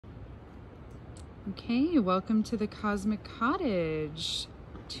Okay, welcome to the Cosmic Cottage,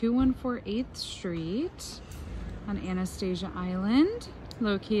 214 8th Street on Anastasia Island,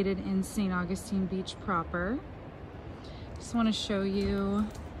 located in St. Augustine Beach proper. Just want to show you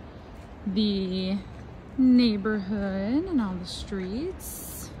the neighborhood and all the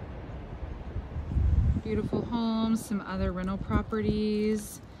streets. Beautiful homes, some other rental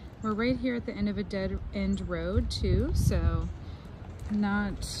properties. We're right here at the end of a dead end road too, so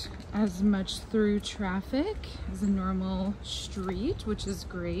not as much through traffic as a normal street, which is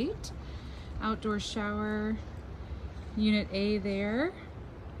great. Outdoor shower, unit A there,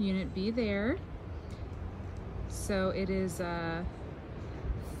 unit B there. So it is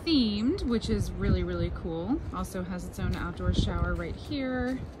themed, which is really cool. Also has its own outdoor shower right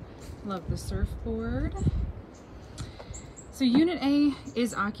here. Love the surfboard. So unit A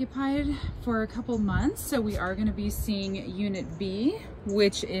is occupied for a couple months, so we are going to be seeing unit B,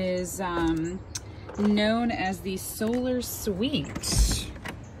 which is known as the Solar Suite.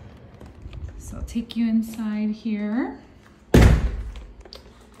 So I'll take you inside here.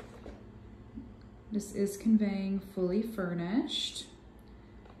 This is conveying fully furnished,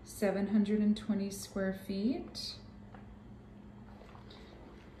 720 square feet.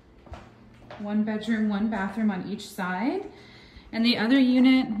 1 bedroom, 1 bathroom on each side. And the other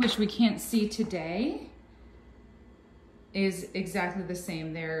unit, which we can't see today, is exactly the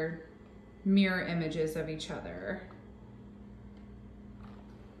same. They're mirror images of each other.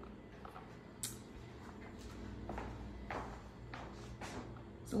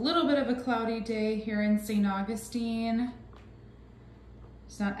 It's a little bit of a cloudy day here in St. Augustine.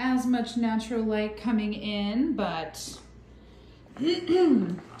 It's not as much natural light coming in, but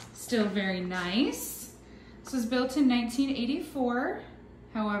still very nice. This was built in 1984.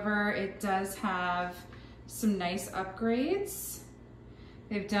 However, it does have some nice upgrades.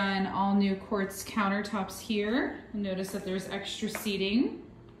 They've done all new quartz countertops here. You'll notice that there's extra seating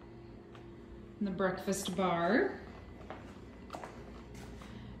in the breakfast bar.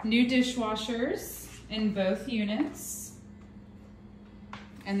 New dishwashers in both units.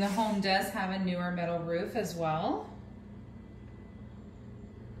 And the home does have a newer metal roof as well.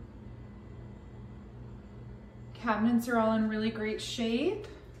 Cabinets are all in really great shape.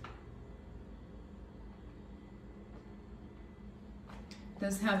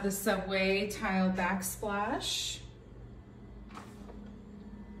 Does have the subway tile backsplash.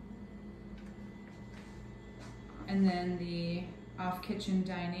 And then the off kitchen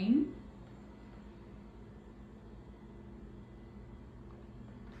dining.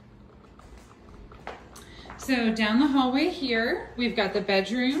 So down the hallway here, we've got the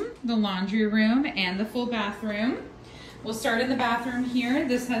bedroom, the laundry room, and the full bathroom. We'll start in the bathroom here.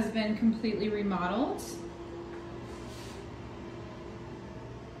 This has been completely remodeled.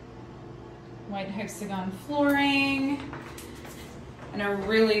 White hexagon flooring, and a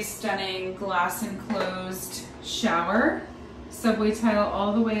really stunning glass enclosed shower. Subway tile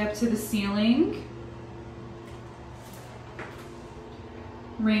all the way up to the ceiling.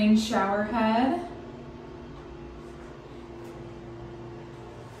 Rain shower head.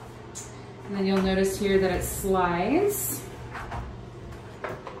 And then you'll notice here that it slides.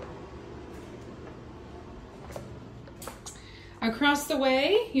 Across the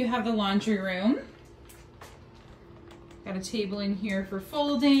way, you have the laundry room. Got a table in here for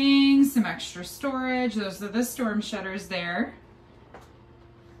folding, some extra storage. Those are the storm shutters there.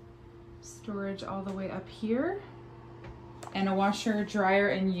 Storage all the way up here. And a washer, dryer,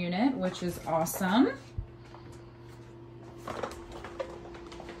 and unit, which is awesome.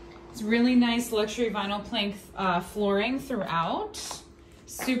 Really nice luxury vinyl plank flooring throughout.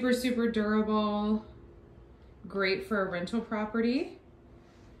 Super durable. Great for a rental property.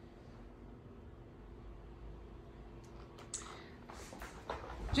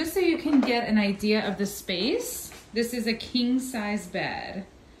 Just so you can get an idea of the space, this is a king size bed.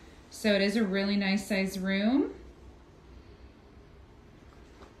 So it is a really nice size room.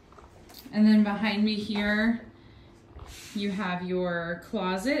 And then behind me here, you have your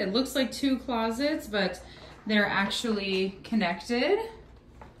closet. It looks like 2 closets, but they're actually connected.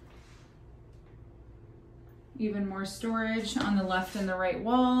 Even more storage on the left and the right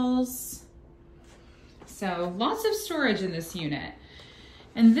walls. So lots of storage in this unit.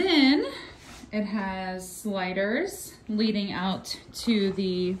 And then it has sliders leading out to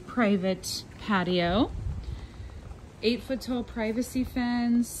the private patio. 8-foot tall privacy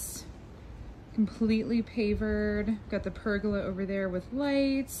fence. Completely pavered. Got the pergola over there with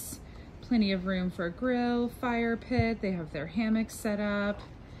lights. Plenty of room for a grill, fire pit. They have their hammock set up.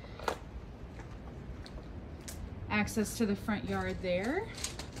 Access to the front yard there.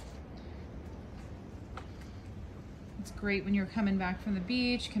 It's great when you're coming back from the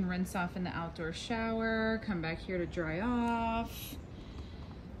beach, can rinse off in the outdoor shower, come back here to dry off.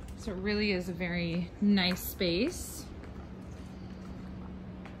 So it really is a very nice space.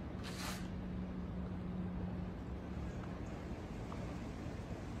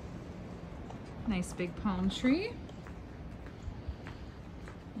 Nice big palm tree.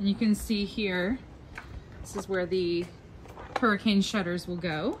 And you can see here, this is where the hurricane shutters will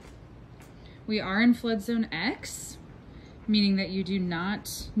go. We are in flood zone X, meaning that you do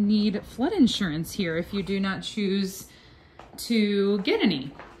not need flood insurance here if you do not choose to get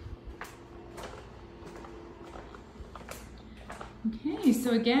any. Okay,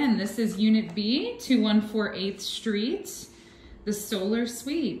 so again, this is Unit B, 214 8th Street, the Solar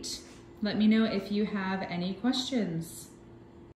Suite. Let me know if you have any questions.